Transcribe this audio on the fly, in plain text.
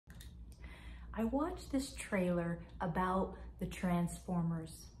I watched this trailer about the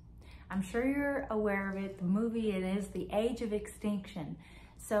Transformers. I'm sure you're aware of it. The movie, it is The Age of Extinction.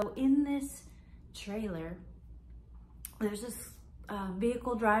 So in this trailer, there's this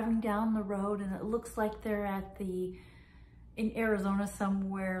vehicle driving down the road, and it looks like they're in Arizona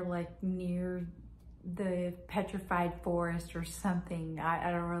somewhere, like near the petrified forest or something.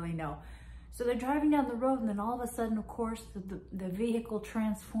 I don't really know. So they're driving down the road, and then all of a sudden, of course, the vehicle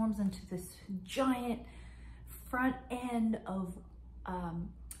transforms into this giant front end of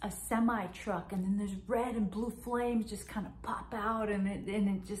a semi truck, and then there's red and blue flames just kind of pop out, and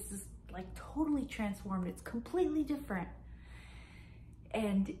it just is like totally transformed. It's completely different.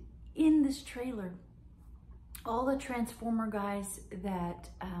 And in this trailer, all the Transformer guys that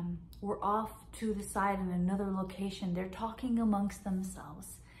were off to the side in another location, they're talking amongst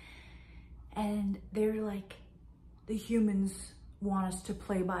themselves. And they're like, the humans want us to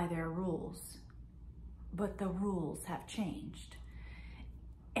play by their rules, but the rules have changed.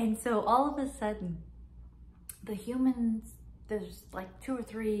 And so all of a sudden, the humans, there's like 2 or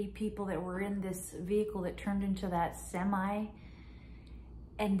 3 people that were in this vehicle that turned into that semi,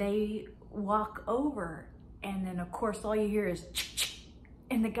 and they walk over, and then of course all you hear is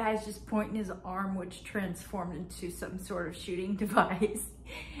and the guy's just pointing his arm, which transformed into some sort of shooting device.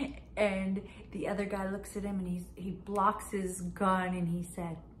 And the other guy looks at him, and he blocks his gun, and he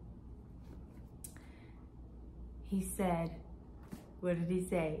said, what did he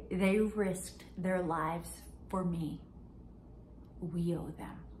say? They risked their lives for me. We owe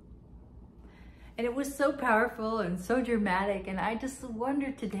them. And it was so powerful and so dramatic. And I just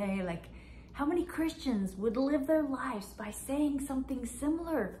wonder today, like, how many Christians would live their lives by saying something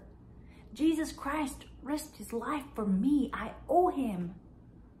similar? Jesus Christ risked his life for me. I owe him.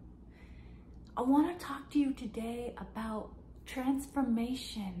 I want to talk to you today about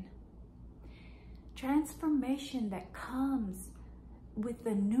transformation. Transformation that comes with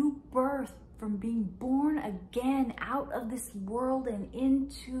the new birth, from being born again out of this world and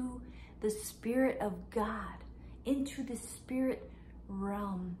into the Spirit of God, into the spirit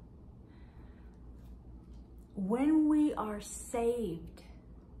realm. When we are saved,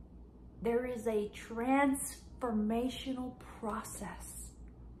 there is a transformational process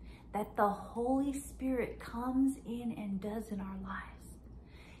that the Holy Spirit comes in and does in our lives.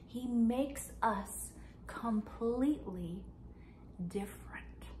 He makes us completely different.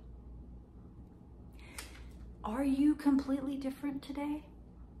 Are you completely different today?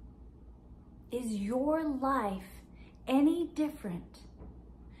 Is your life any different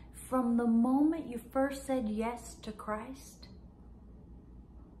from the moment you first said yes to Christ?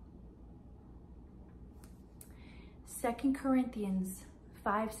 2 Corinthians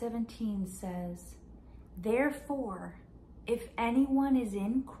 5:17 says, therefore, if anyone is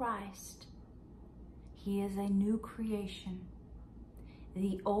in Christ, he is a new creation.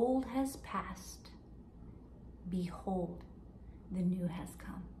 The old has passed. Behold, the new has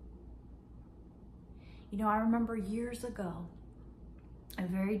come. You know, I remember years ago, a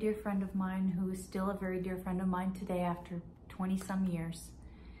very dear friend of mine, who is still a very dear friend of mine today after 20 some years,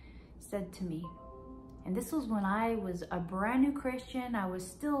 said to me, and this was when I was a brand new Christian. I was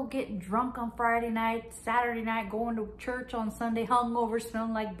still getting drunk on Friday night, Saturday night, going to church on Sunday, hungover,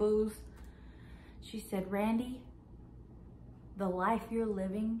 smelling like booze. She said, Randy, the life you're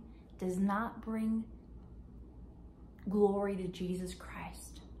living does not bring glory to Jesus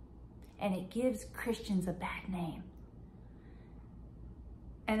Christ, and it gives Christians a bad name.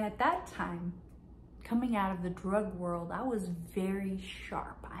 And at that time, coming out of the drug world, I was very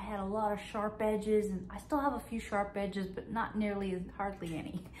sharp. I had a lot of sharp edges, and I still have a few sharp edges, but not nearly, hardly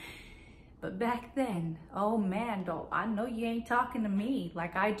any. But back then, oh man, I know you ain't talking to me.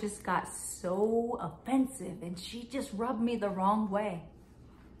 Like, I just got so offensive, and she just rubbed me the wrong way.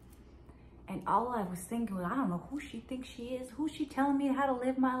 And all I was thinking was, I don't know who she thinks she is. Who's she telling me how to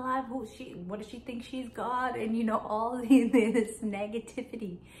live my life? What does she think she's God? And you know, all this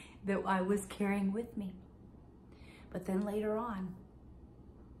negativity that I was carrying with me. But then later on,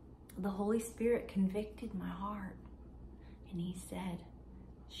 the Holy Spirit convicted my heart, and he said,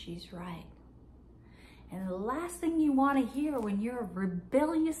 she's right. And the last thing you want to hear when you're a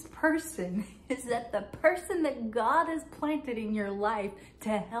rebellious person is that the person that God has planted in your life to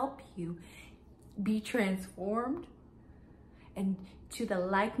help you be transformed and to the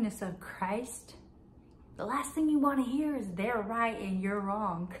likeness of Christ, the last thing you want to hear is they're right and you're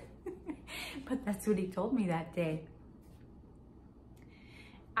wrong. But that's what he told me that day.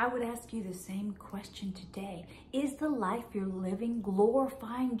 I would ask you the same question today. Is the life you're living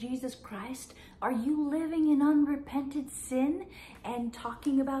glorifying Jesus Christ? Are you living in unrepented sin and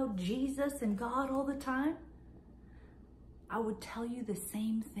talking about Jesus and God all the time? I would tell you the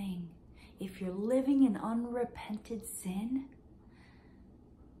same thing. If you're living in unrepented sin,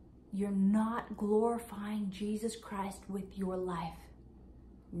 you're not glorifying Jesus Christ with your life.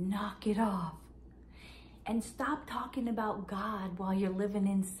 Knock it off. And stop talking about God while you're living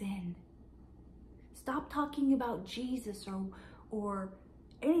in sin. Stop talking about Jesus or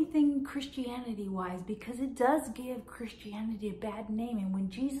anything Christianity-wise, because it does give Christianity a bad name. And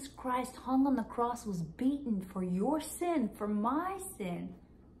when Jesus Christ hung on the cross, was beaten for your sin, for my sin,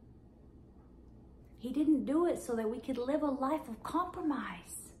 he didn't do it so that we could live a life of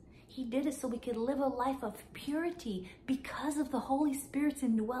compromise. He did it so we could live a life of purity because of the Holy Spirit's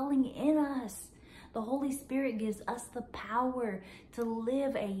indwelling in us. The Holy Spirit gives us the power to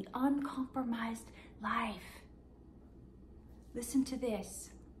live an uncompromised life. Listen to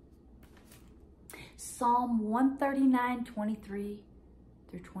this. Psalm 139, 23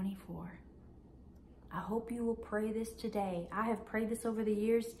 through 24. I hope you will pray this today. I have prayed this over the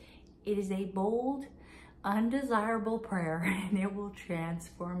years. It is a bold, undesirable prayer, and it will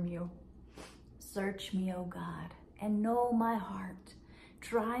transform you. Search me, O God, and know my heart.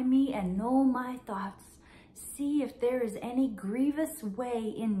 Try me and know my thoughts. See if there is any grievous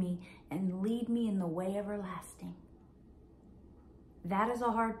way in me, and lead me in the way everlasting. That is a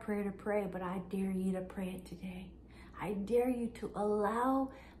hard prayer to pray, but I dare you to pray it today. I dare you to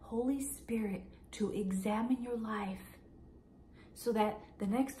allow Holy Spirit to examine your life, so that the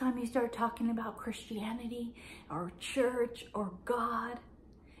next time you start talking about Christianity or church or God,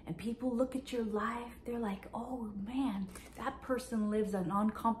 and people look at your life, they're like, oh man, that person lives an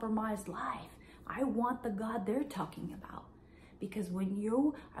uncompromised life. I want the God they're talking about. Because when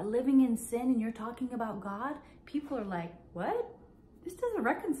you are living in sin and you're talking about God, people are like, what? This doesn't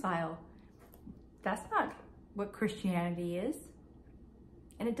reconcile. That's not what Christianity is.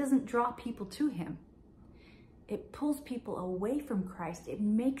 And it doesn't draw people to him. It pulls people away from Christ. It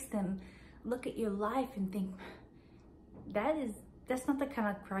makes them look at your life and think, that's not the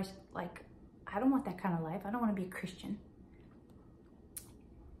kind of Christ, like, I don't want that kind of life. I don't want to be a Christian.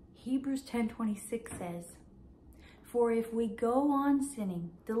 Hebrews 10:26 says, for if we go on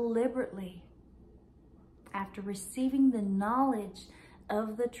sinning deliberately after receiving the knowledge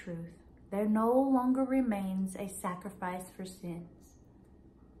of the truth, there no longer remains a sacrifice for sins.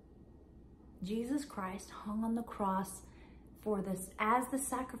 Jesus Christ hung on the cross for this as the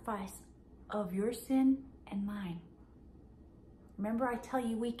sacrifice of your sin and mine. Remember, I tell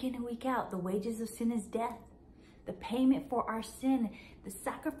you week in and week out, the wages of sin is death. The payment for our sin, the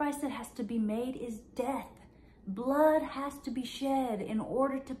sacrifice that has to be made is death. Blood has to be shed in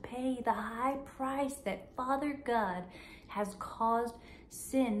order to pay the high price that Father God has caused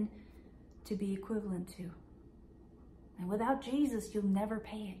sin to be equivalent to. And without Jesus, you'll never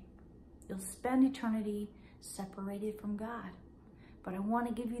pay it. You'll spend eternity separated from God. But I want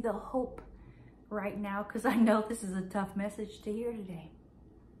to give you the hope right now, because I know this is a tough message to hear today.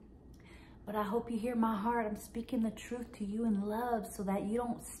 But I hope you hear my heart. I'm speaking the truth to you in love so that you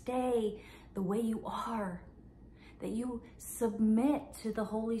don't stay the way you are. That you submit to the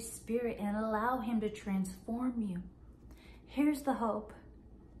Holy Spirit and allow him to transform you. Here's the hope.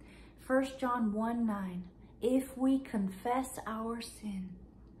 1 John 1:9. If we confess our sin,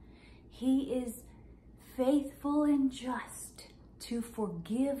 he is faithful and just to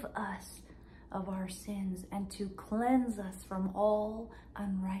forgive us of our sins and to cleanse us from all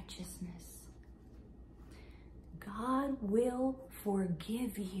unrighteousness. God will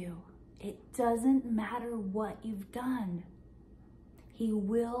forgive you. It doesn't matter what you've done. He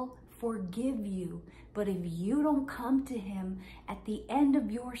will forgive you. But if you don't come to him at the end of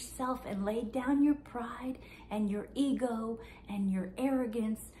yourself and lay down your pride and your ego and your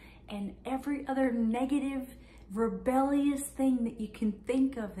arrogance and every other negative, rebellious thing that you can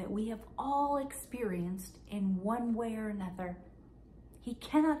think of that we have all experienced in one way or another, he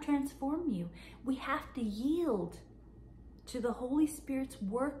cannot transform you. We have to yield to the Holy Spirit's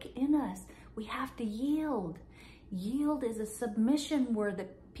work in us. We have to yield. Yield is a submission word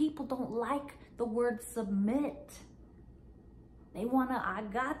that people don't like the word submit. They wanna, I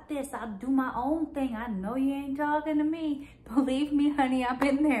got this, I'll do my own thing. I know you ain't talking to me. Believe me, honey, I've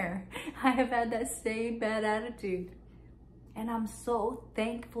been there. I have had that same bad attitude. And I'm so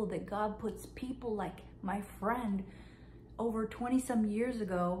thankful that God puts people like my friend over 20-some years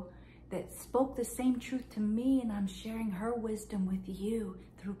ago that spoke the same truth to me, and I'm sharing her wisdom with you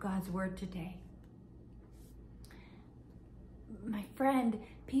through God's word today. my friend,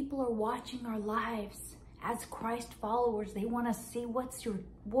 people are watching our lives as Christ followers. They want to see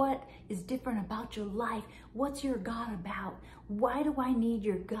what is different about your life. What's your God about? Why do I need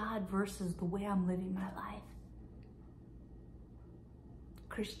your God versus the way I'm living my life?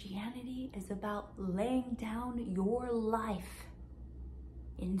 Christianity is about laying down your life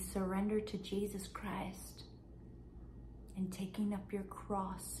in surrender to Jesus Christ and taking up your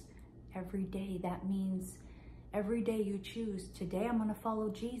cross every day. That means every day you choose, today I'm going to follow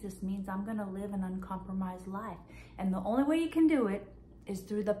Jesus, means I'm going to live an uncompromised life. And the only way you can do it is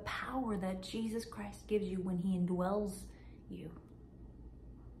through the power that Jesus Christ gives you when he indwells you.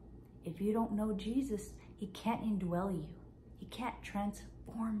 If you don't know Jesus, he can't indwell you. He can't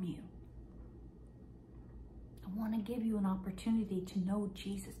transform you. I want to give you an opportunity to know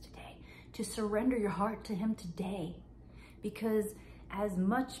Jesus today, to surrender your heart to him today. Because as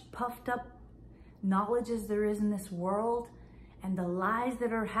much puffed up knowledge as there is in this world and the lies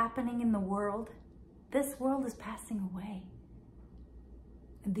that are happening in the world, this world is passing away.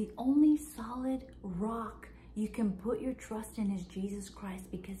 And the only solid rock you can put your trust in is Jesus Christ,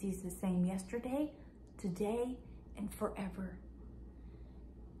 because he's the same yesterday, today, and forever.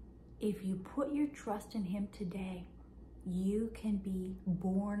 If you put your trust in him today, you can be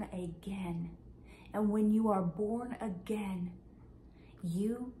born again. And when you are born again,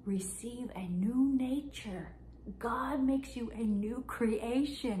 you receive a new nature. God makes you a new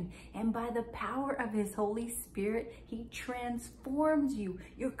creation. And by the power of his Holy Spirit, he transforms you.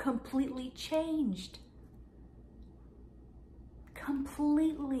 You're completely changed.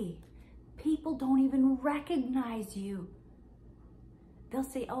 Completely. People don't even recognize you. They'll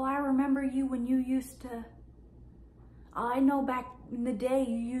say, oh, I remember you when you used to, I know back in the day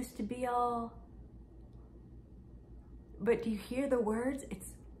you used to be all. But do you hear the words?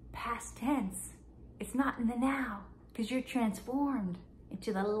 It's past tense. It's not in the now, because you're transformed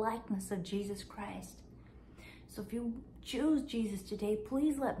into the likeness of Jesus Christ. So if you choose Jesus today,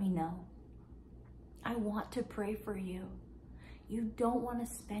 please let me know. I want to pray for you. You don't want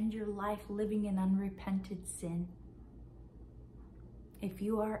to spend your life living in unrepented sin. If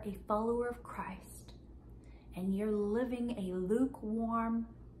you are a follower of Christ and you're living a lukewarm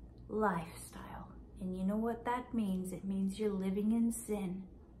lifestyle, and you know what that means? It means you're living in sin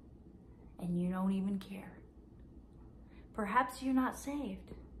and you don't even care. Perhaps you're not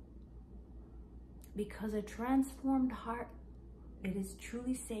saved, because a transformed heart that is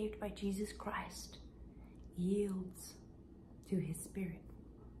truly saved by Jesus Christ yields to his Spirit.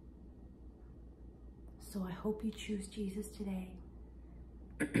 So I hope you choose Jesus today.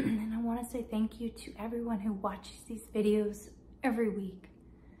 And I want to say thank you to everyone who watches these videos every week.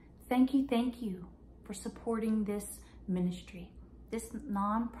 Thank you for supporting this ministry. This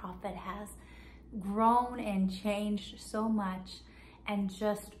nonprofit has grown and changed so much, and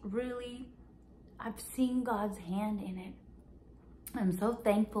just really, I've seen God's hand in it. I'm so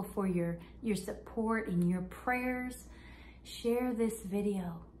thankful for your support and your prayers. Share this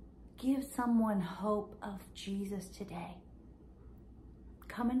video. Give someone hope of Jesus today.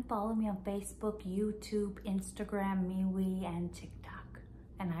 Come and follow me on Facebook, YouTube, Instagram, MeWe, and TikTok.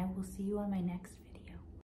 And I will see you on my next video.